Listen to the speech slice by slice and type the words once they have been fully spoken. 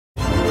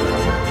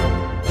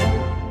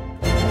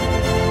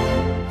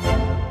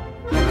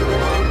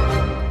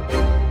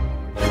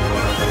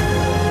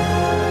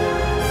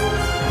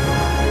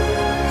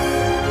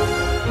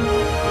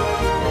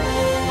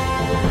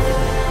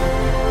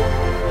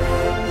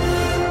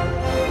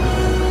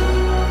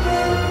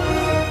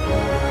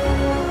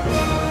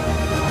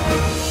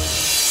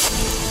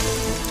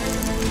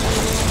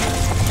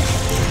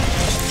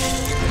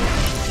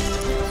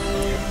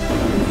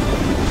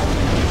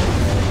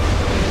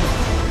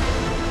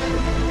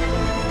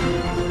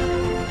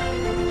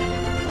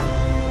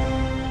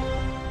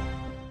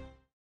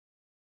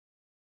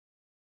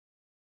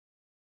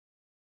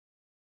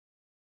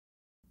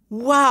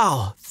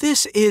Wow,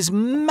 this is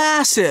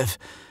massive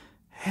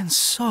and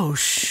so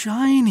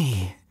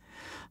shiny.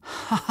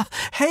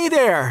 Hey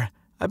there!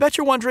 I bet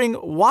you're wondering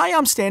why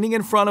I'm standing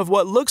in front of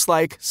what looks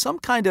like some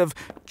kind of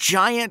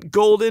giant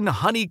golden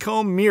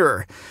honeycomb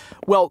mirror.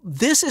 Well,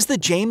 this is the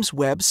James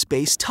Webb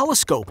Space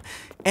Telescope,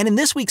 and in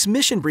this week's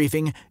mission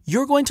briefing,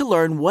 you're going to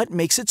learn what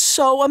makes it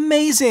so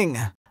amazing.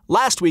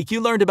 Last week,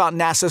 you learned about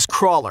NASA's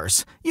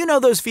crawlers. You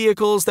know, those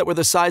vehicles that were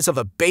the size of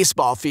a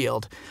baseball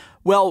field.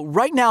 Well,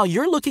 right now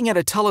you're looking at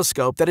a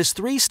telescope that is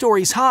 3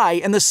 stories high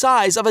and the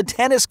size of a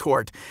tennis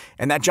court.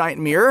 And that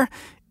giant mirror?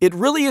 It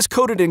really is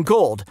coated in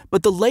gold,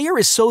 but the layer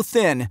is so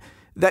thin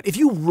that if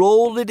you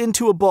rolled it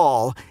into a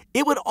ball,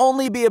 it would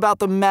only be about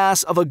the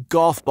mass of a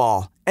golf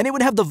ball, and it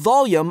would have the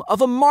volume of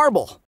a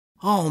marble.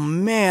 Oh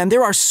man,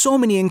 there are so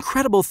many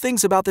incredible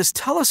things about this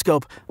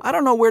telescope. I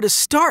don't know where to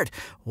start.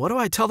 What do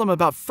I tell them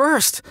about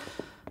first?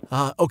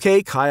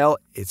 Okay, Kyle,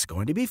 it's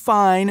going to be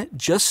fine.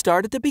 Just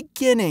start at the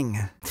beginning.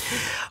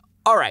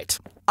 All right,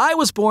 I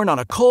was born on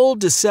a cold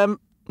December...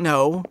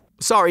 No,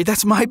 sorry,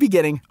 that's my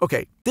beginning.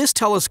 Okay, this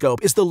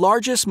telescope is the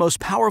largest, most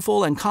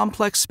powerful, and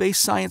complex space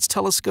science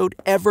telescope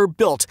ever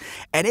built,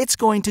 and it's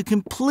going to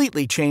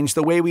completely change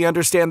the way we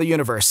understand the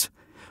universe.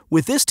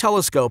 With this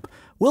telescope,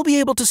 we'll be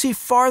able to see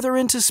farther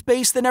into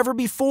space than ever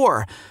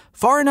before,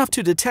 far enough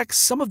to detect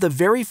some of the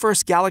very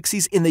first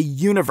galaxies in the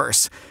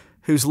universe,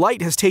 whose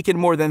light has taken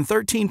more than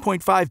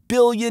 13.5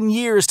 billion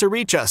years to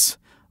reach us.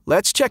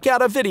 Let's check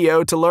out a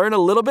video to learn a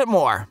little bit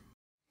more.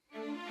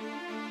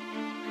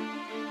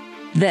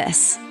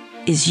 This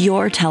is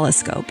your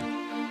telescope,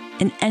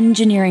 an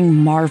engineering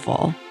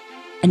marvel,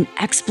 an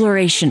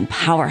exploration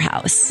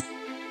powerhouse.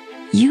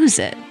 Use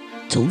it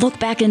to look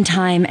back in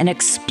time and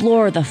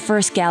explore the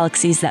first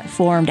galaxies that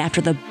formed after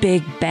the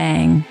Big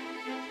Bang.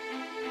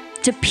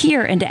 To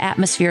peer into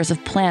atmospheres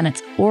of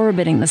planets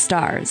orbiting the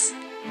stars.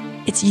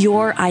 It's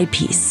your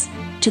eyepiece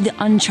to the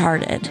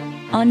uncharted,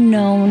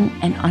 unknown,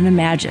 and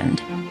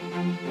unimagined.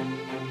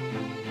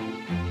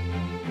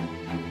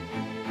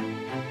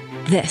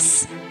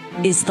 This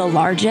is the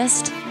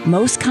largest,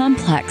 most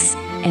complex,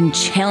 and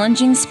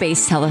challenging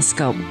space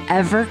telescope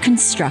ever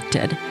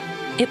constructed.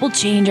 It will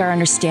change our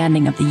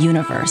understanding of the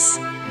universe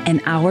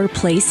and our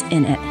place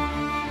in it.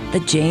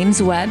 The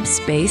James Webb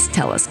Space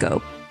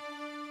Telescope.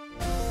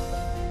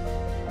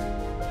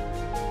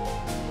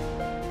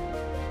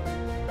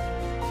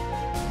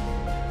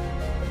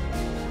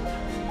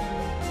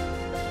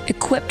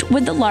 Equipped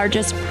with the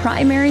largest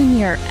primary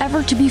mirror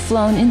ever to be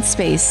flown in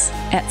space,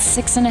 at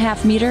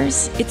 6.5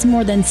 meters, it's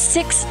more than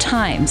 6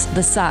 times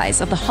the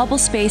size of the Hubble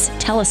Space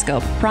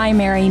Telescope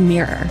primary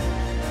mirror.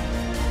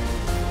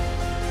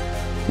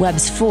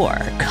 Webb's 4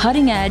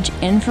 cutting-edge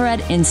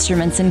infrared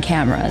instruments and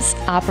cameras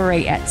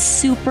operate at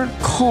super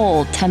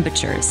cold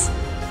temperatures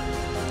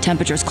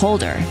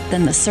colder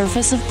than the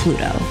surface of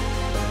Pluto.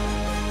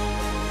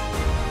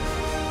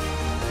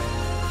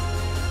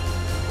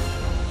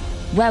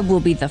 Webb will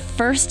be the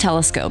first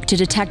telescope to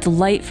detect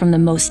light from the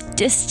most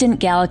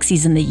distant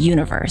galaxies in the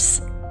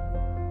universe.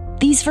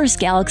 These first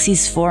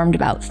galaxies formed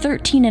about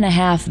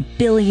 13.5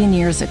 billion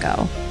years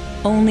ago,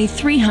 only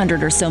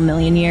 300 or so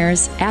million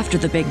years after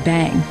the Big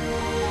Bang.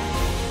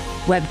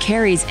 Webb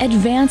carries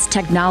advanced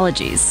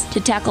technologies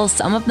to tackle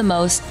some of the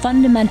most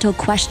fundamental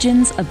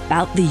questions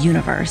about the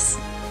universe.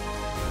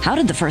 How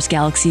did the first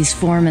galaxies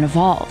form and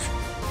evolve?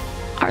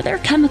 Are there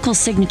chemical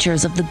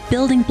signatures of the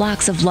building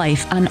blocks of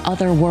life on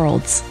other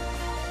worlds?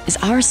 Is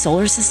our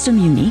solar system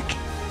unique?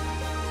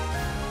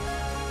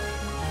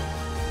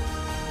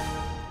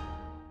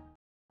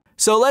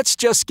 So let's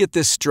just get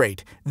this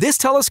straight. This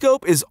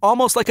telescope is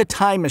almost like a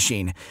time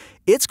machine.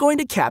 It's going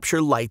to capture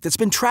light that's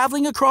been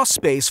traveling across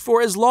space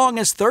for as long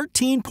as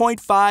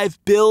 13.5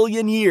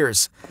 billion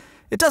years.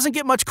 It doesn't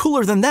get much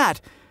cooler than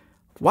that.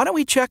 Why don't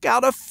we check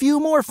out a few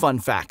more fun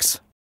facts?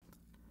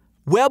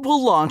 Webb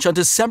will launch on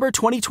December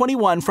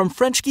 2021 from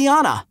French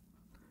Guiana.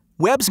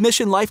 Webb's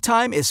mission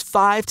lifetime is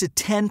 5 to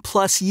 10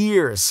 plus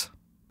years.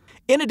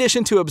 In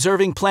addition to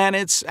observing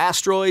planets,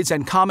 asteroids,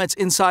 and comets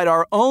inside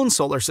our own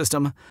solar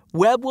system,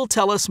 Webb will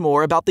tell us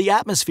more about the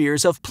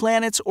atmospheres of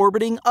planets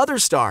orbiting other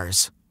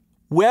stars.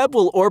 Webb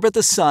will orbit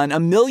the Sun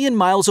 1 million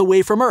miles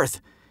away from Earth,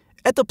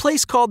 at the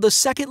place called the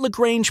second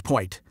Lagrange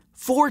point,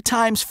 4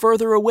 times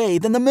further away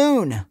than the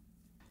Moon.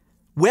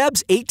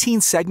 Webb's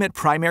 18-segment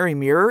primary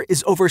mirror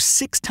is over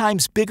 6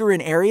 times bigger in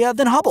area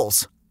than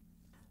Hubble's.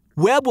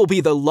 Webb will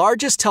be the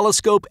largest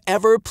telescope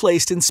ever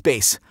placed in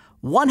space,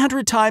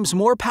 100 times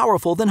more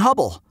powerful than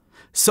Hubble.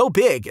 So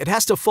big, it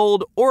has to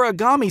fold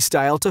origami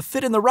style to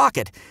fit in the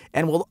rocket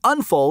and will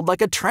unfold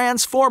like a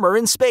transformer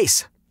in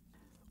space.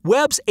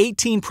 Webb's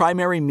 18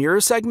 primary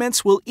mirror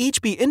segments will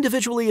each be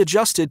individually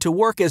adjusted to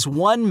work as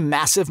one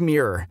massive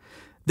mirror.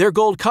 Their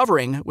gold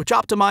covering, which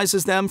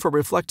optimizes them for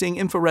reflecting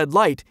infrared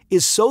light,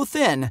 is so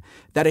thin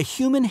that a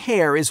human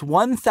hair is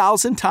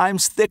 1,000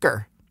 times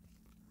thicker.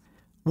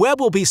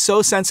 Webb will be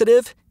so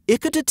sensitive, it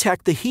could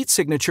detect the heat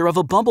signature of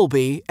a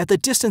bumblebee at the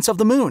distance of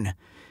the Moon,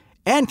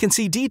 and can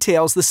see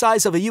details the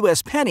size of a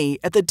U.S. penny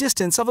at the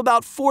distance of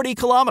about 40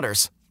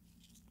 kilometers.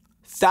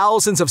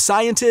 Thousands of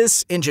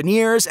scientists,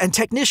 engineers, and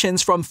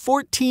technicians from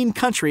 14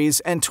 countries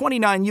and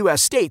 29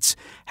 U.S. states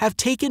have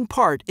taken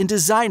part in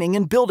designing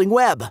and building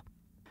Webb.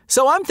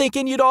 So I'm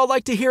thinking you'd all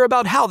like to hear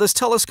about how this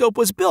telescope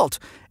was built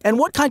and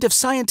what kind of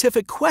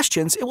scientific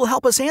questions it will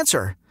help us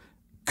answer.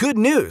 Good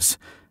news!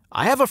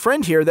 I have a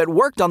friend here that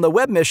worked on the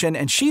Webb mission,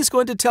 and she's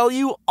going to tell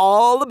you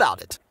all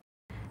about it.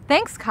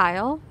 Thanks,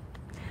 Kyle.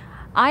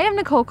 I am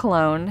Nicole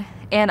Colon,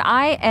 and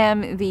I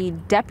am the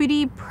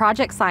Deputy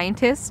Project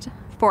Scientist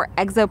for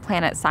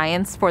Exoplanet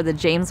Science for the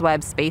James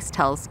Webb Space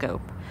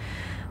Telescope.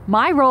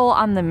 My role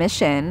on the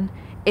mission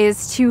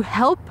is to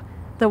help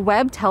the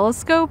Webb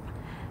Telescope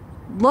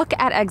look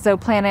at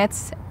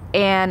exoplanets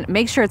and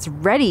make sure it's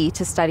ready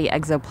to study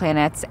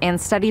exoplanets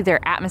and study their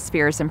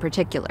atmospheres in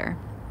particular.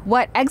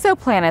 What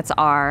exoplanets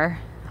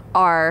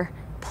are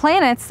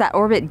planets that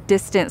orbit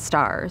distant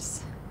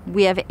stars.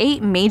 We have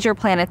 8 major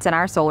planets in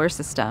our solar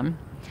system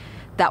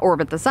that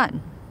orbit the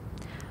sun.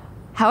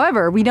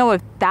 However, we know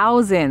of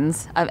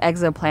thousands of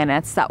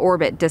exoplanets that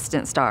orbit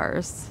distant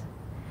stars.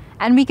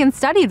 And we can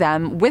study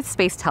them with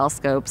space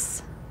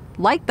telescopes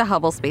like the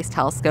Hubble Space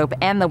Telescope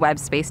and the Webb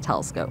Space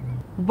Telescope.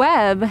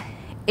 Webb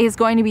is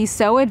going to be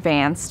so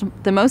advanced,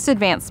 the most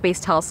advanced space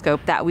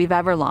telescope that we've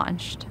ever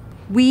launched.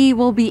 We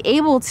will be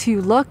able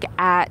to look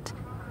at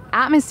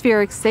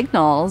atmospheric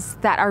signals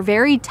that are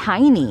very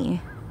tiny.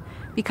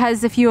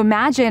 Because if you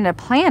imagine a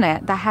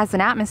planet that has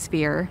an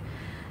atmosphere,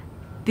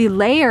 the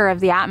layer of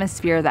the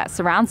atmosphere that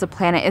surrounds the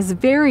planet is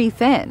very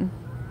thin.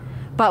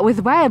 But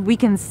with Webb, we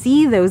can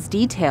see those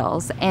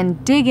details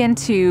and dig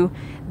into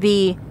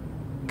the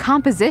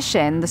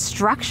composition, the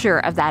structure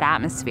of that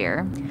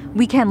atmosphere.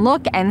 We can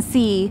look and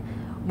see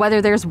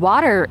whether there's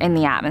water in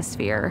the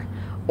atmosphere,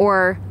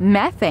 or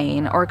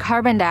methane, or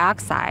carbon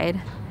dioxide.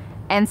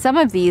 And some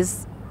of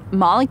these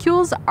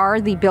molecules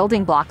are the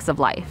building blocks of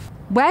life.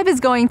 Webb is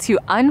going to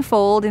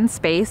unfold in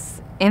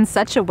space in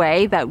such a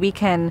way that we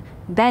can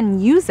then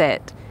use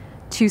it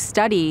to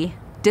study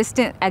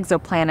distant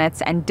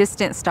exoplanets and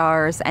distant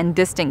stars and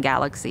distant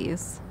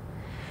galaxies.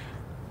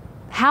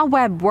 How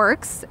Webb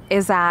works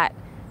is that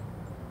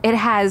it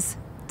has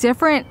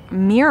different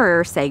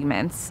mirror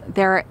segments.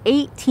 There are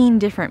 18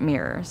 different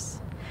mirrors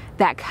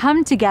that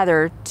come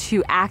together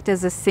to act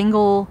as a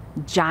single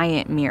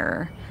giant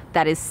mirror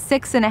that is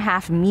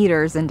 6.5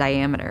 meters in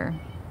diameter.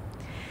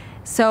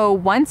 So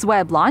once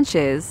Webb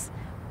launches,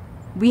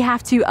 we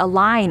have to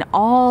align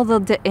all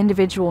the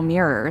individual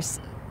mirrors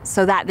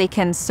so that they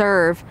can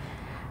serve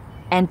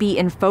and be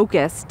in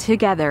focus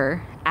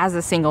together as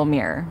a single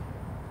mirror.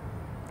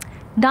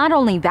 Not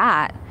only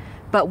that,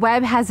 but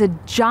Webb has a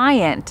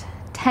giant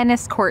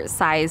tennis court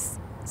size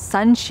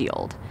sun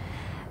shield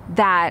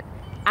that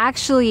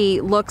actually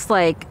looks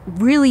like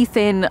really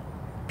thin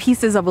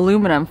pieces of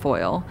aluminum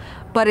foil,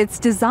 but it's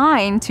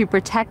designed to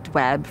protect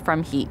Webb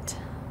from heat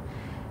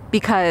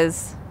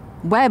because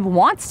Webb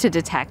wants to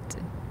detect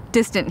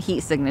distant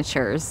heat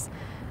signatures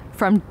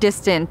from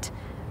distant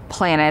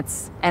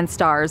planets and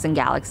stars and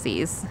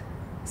galaxies.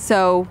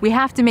 So we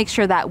have to make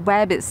sure that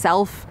Webb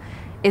itself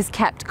is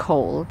kept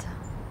cold.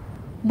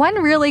 One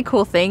really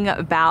cool thing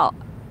about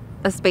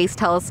a space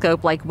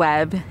telescope like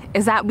Webb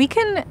is that we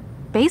can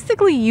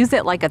basically use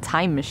it like a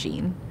time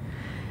machine.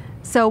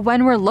 So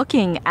when we're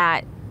looking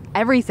at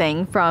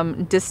everything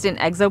from distant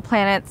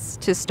exoplanets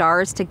to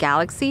stars to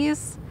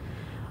galaxies,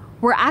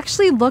 we're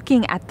actually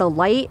looking at the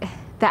light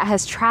that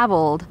has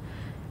traveled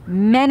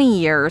many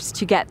years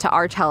to get to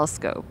our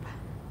telescope.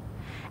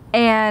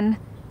 And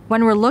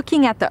when we're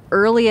looking at the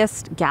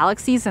earliest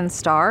galaxies and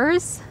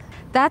stars,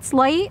 that's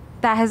light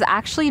that has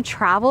actually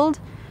traveled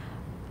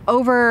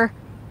over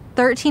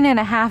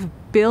 13.5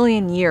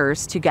 billion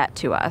years to get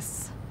to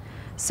us.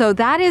 So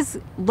that is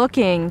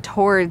looking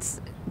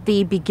towards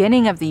the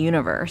beginning of the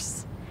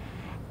universe.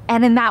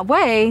 And in that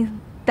way,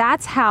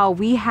 that's how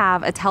we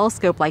have a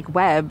telescope like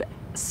Webb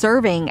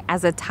serving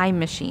as a time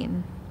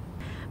machine.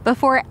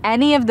 Before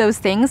any of those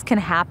things can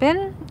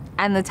happen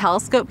and the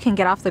telescope can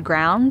get off the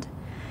ground,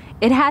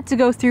 it had to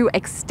go through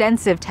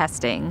extensive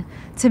testing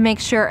to make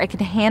sure it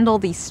could handle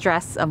the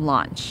stress of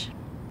launch.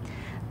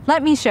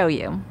 Let me show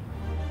you.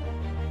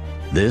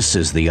 This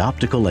is the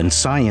optical and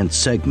science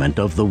segment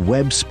of the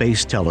Webb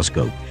Space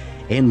Telescope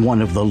in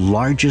one of the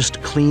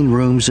largest clean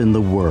rooms in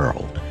the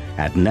world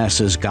at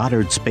NASA's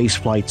Goddard Space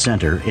Flight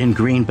Center in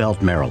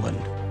Greenbelt,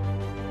 Maryland.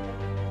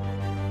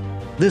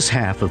 This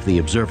half of the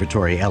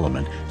observatory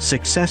element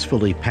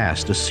successfully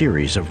passed a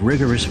series of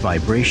rigorous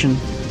vibration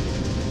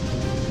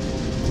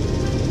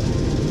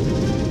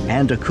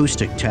and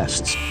acoustic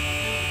tests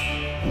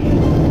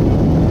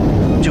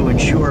to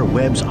ensure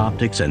Webb's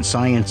optics and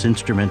science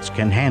instruments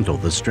can handle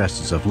the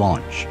stresses of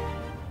launch.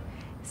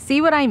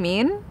 See what I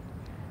mean?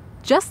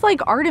 Just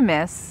like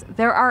Artemis,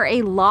 there are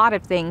a lot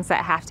of things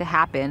that have to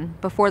happen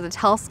before the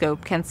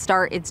telescope can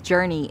start its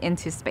journey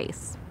into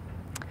space.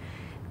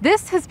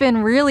 This has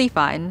been really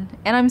fun,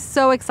 and I'm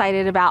so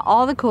excited about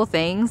all the cool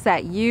things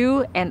that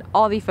you and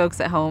all the folks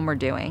at home are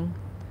doing.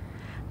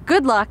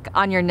 Good luck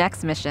on your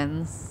next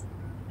missions.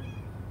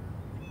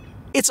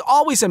 It's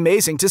always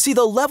amazing to see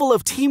the level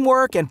of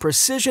teamwork and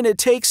precision it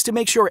takes to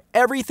make sure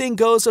everything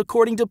goes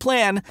according to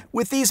plan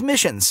with these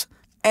missions.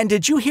 And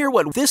did you hear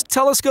what this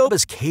telescope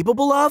is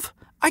capable of?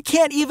 I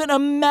can't even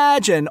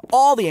imagine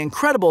all the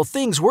incredible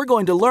things we're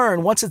going to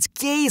learn once it's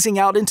gazing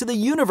out into the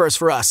universe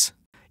for us.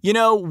 You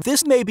know,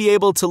 this may be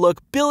able to look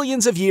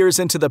billions of years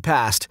into the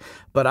past,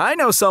 but I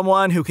know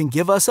someone who can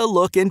give us a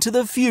look into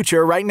the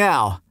future right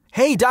now.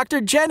 Hey,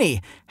 Dr.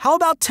 Jenny, how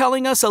about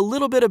telling us a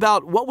little bit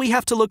about what we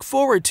have to look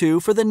forward to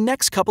for the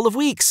next couple of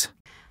weeks?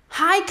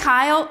 Hi,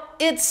 Kyle.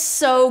 It's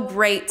so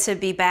great to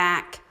be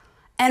back.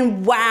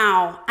 And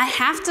wow, I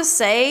have to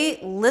say,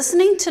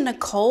 listening to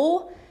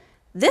Nicole,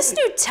 this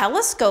new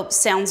telescope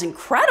sounds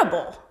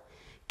incredible.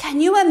 Can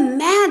you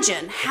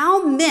imagine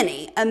how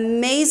many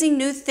amazing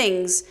new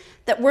things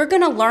that we're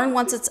going to learn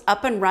once it's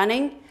up and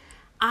running?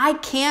 I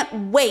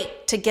can't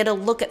wait to get a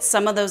look at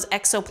some of those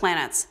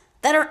exoplanets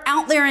that are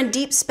out there in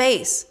deep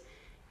space.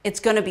 It's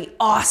going to be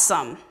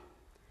awesome.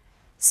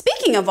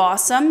 Speaking of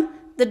awesome,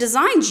 the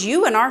designs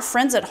you and our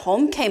friends at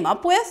home came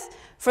up with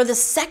for the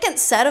second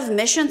set of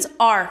missions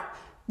are,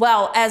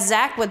 well, as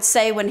Zach would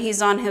say when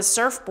he's on his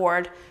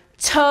surfboard,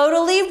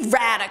 totally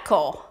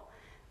radical.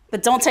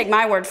 But don't take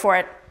my word for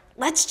it.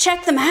 Let's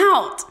check them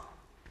out.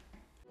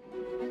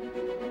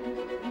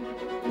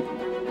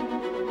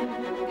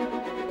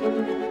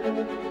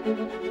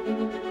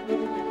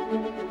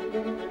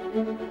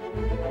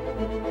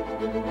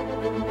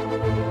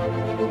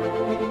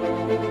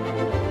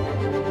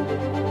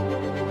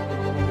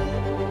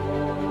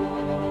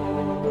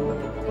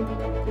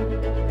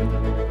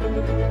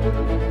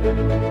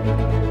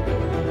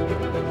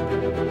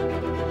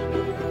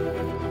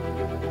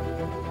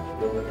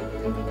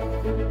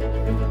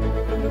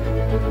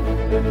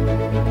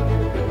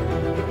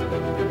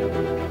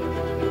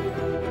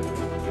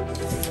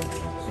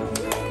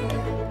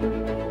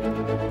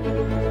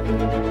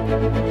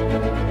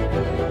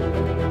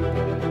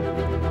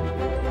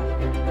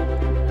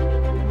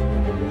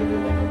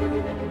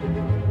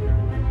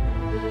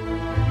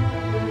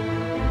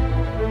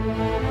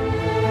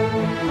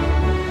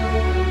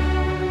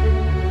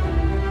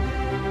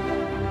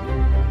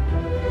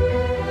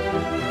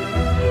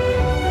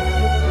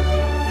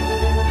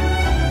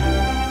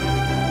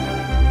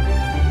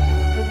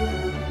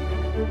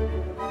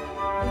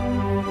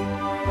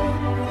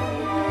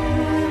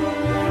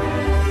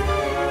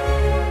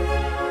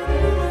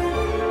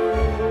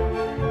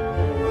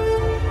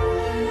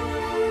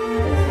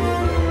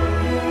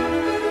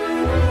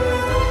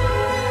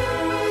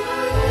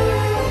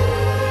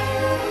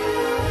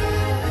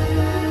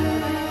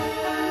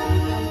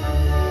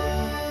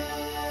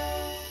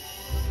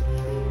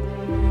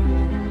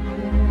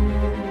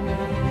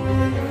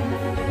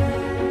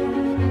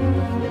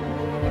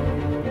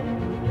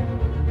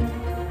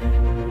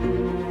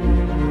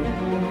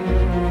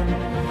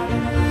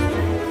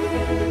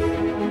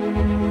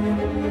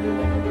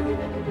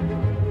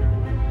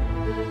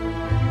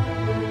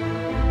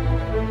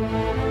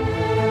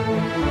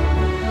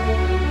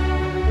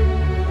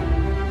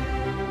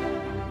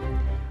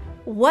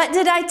 What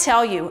did I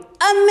tell you?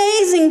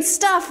 Amazing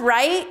stuff,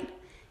 right?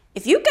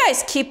 If you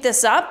guys keep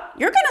this up,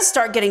 you're gonna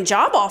start getting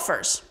job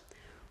offers.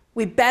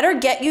 We better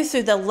get you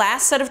through the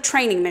last set of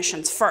training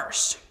missions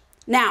first.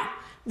 Now,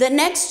 the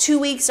next 2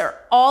 weeks are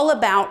all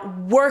about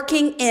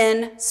working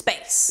in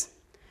space.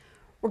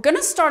 We're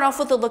gonna start off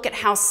with a look at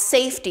how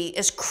safety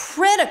is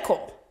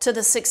critical to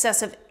the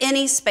success of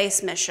any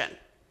space mission.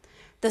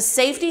 The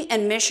Safety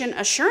and Mission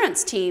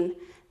Assurance Team,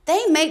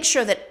 they make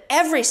sure that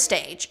every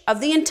stage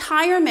of the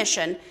entire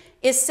mission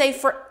is safe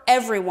for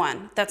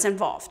everyone that's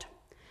involved.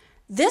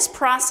 This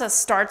process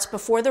starts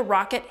before the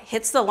rocket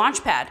hits the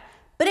launch pad,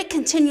 but it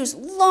continues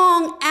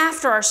long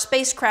after our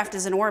spacecraft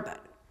is in orbit.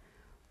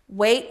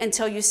 Wait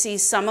until you see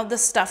some of the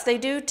stuff they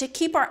do to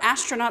keep our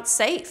astronauts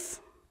safe.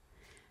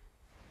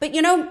 But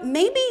you know,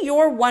 maybe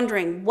you're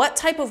wondering what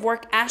type of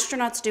work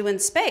astronauts do in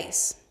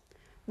space.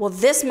 Well,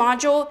 this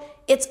module,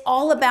 it's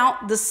all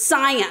about the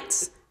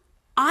science.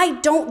 I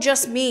don't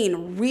just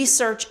mean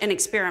research and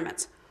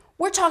experiments.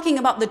 We're talking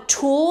about the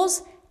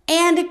tools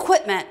and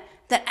equipment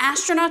that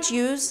astronauts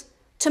use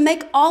to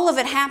make all of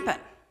it happen.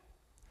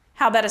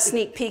 How about a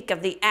sneak peek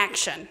of the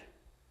action?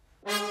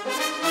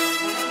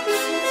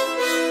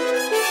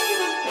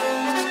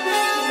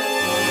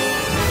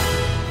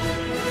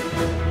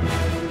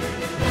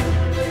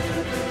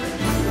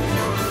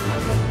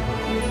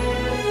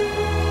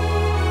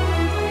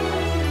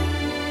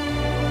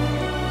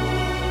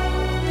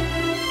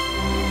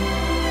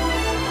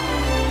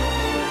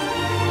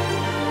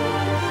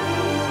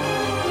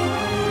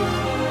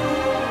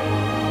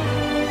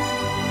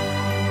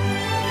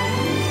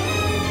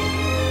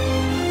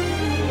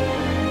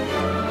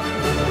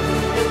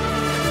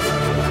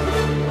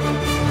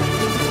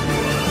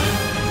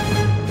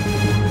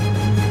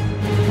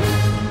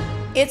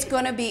 It's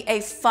going to be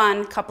a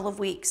fun couple of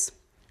weeks.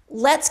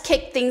 Let's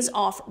kick things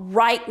off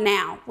right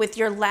now with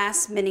your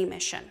last mini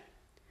mission.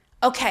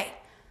 Okay,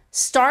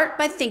 start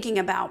by thinking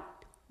about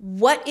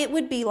what it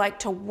would be like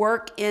to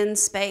work in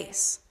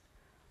space.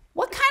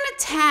 What kind of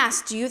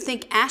tasks do you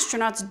think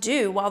astronauts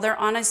do while they're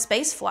on a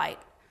space flight?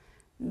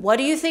 What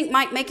do you think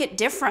might make it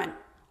different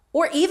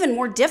or even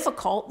more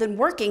difficult than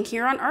working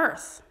here on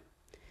Earth?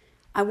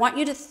 I want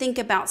you to think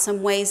about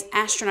some ways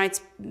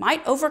astronauts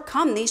might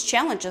overcome these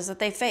challenges that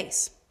they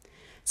face.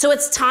 So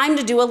it's time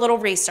to do a little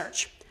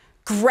research.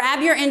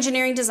 Grab your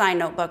engineering design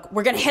notebook.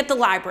 We're going to hit the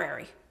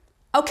library.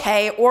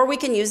 Okay, or we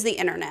can use the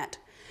internet.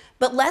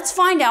 But let's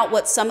find out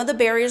what some of the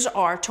barriers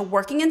are to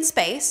working in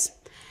space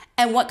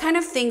and what kind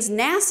of things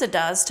NASA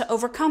does to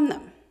overcome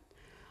them.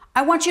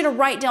 I want you to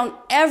write down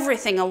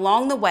everything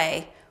along the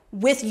way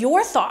with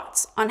your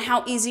thoughts on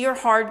how easy or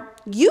hard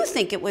you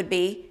think it would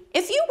be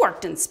if you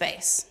worked in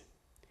space.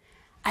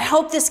 I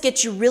hope this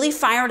gets you really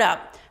fired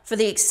up for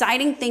the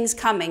exciting things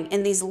coming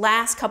in these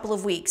last couple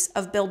of weeks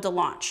of Build to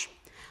Launch.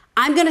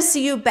 I'm going to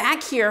see you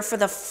back here for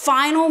the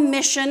final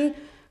mission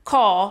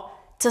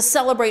call to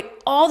celebrate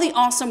all the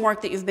awesome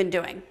work that you've been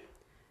doing.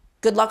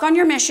 Good luck on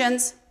your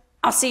missions.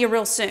 I'll see you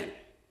real soon.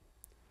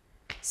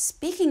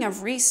 Speaking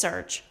of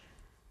research,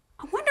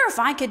 I wonder if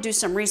I could do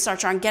some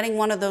research on getting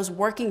one of those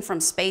working from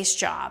space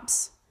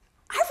jobs.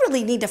 I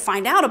really need to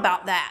find out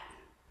about that.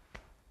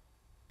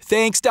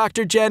 Thanks,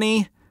 Dr.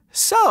 Jenny.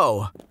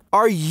 So,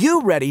 are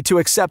you ready to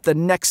accept the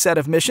next set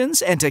of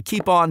missions and to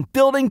keep on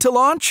building to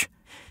launch?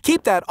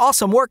 Keep that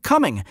awesome work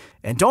coming,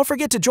 and don't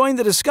forget to join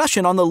the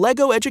discussion on the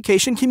LEGO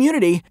education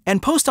community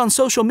and post on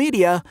social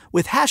media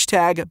with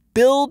hashtag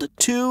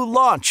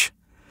 #BuildToLaunch.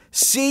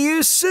 See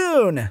you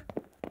soon!